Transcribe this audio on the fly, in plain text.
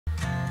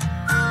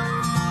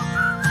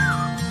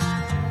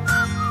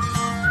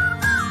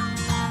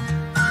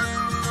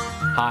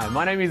Hi,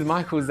 my name is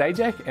Michael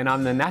Zajac and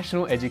I'm the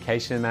National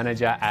Education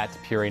Manager at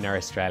Purina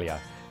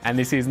Australia. And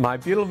this is my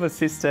beautiful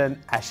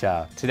assistant,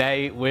 Asha.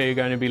 Today we're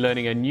going to be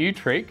learning a new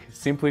trick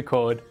simply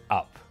called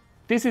up.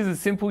 This is a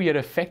simple yet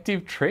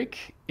effective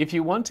trick if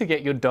you want to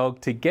get your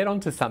dog to get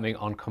onto something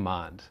on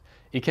command.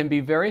 It can be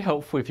very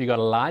helpful if you've got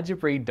a larger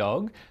breed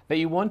dog that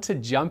you want to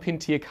jump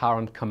into your car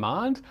on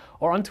command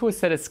or onto a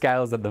set of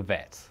scales at the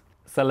vet.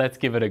 So let's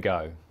give it a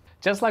go.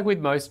 Just like with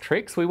most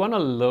tricks, we want to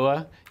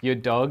lure your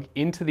dog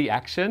into the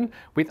action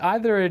with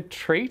either a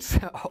treat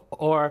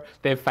or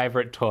their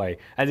favorite toy.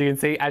 As you can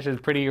see, Asha's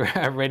pretty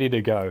ready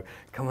to go.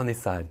 Come on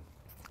this side.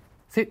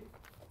 Sit.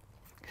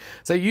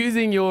 So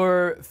using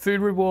your food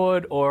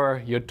reward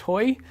or your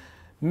toy,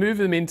 move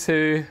them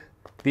into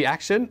the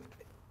action.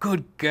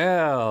 Good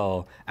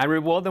girl. And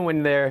reward them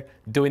when they're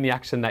doing the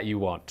action that you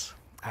want.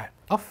 All right,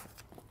 off.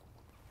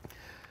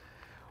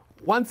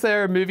 Once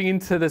they're moving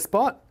into the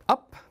spot,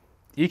 up.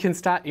 You can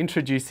start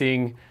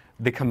introducing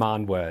the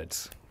command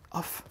words.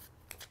 Off.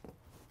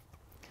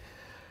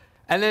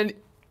 And then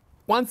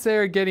once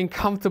they're getting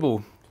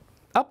comfortable,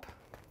 up.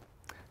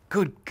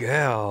 Good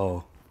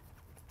girl.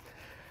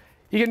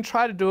 You can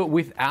try to do it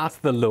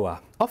without the lure.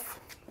 Off.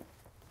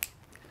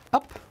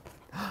 Up.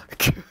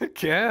 Good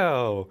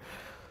girl.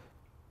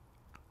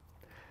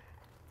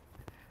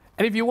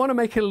 And if you want to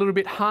make it a little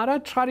bit harder,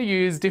 try to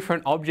use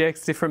different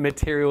objects, different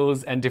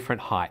materials, and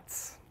different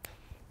heights.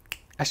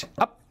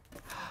 Up.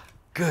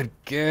 Good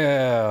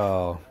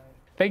girl.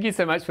 Thank you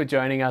so much for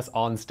joining us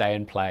on Stay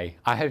and Play.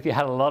 I hope you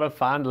had a lot of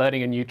fun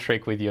learning a new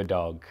trick with your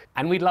dog.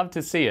 And we'd love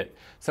to see it.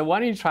 So why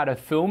don't you try to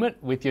film it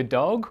with your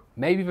dog,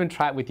 maybe even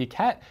try it with your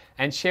cat,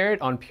 and share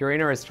it on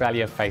Purina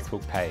Australia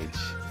Facebook page.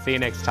 See you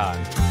next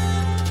time.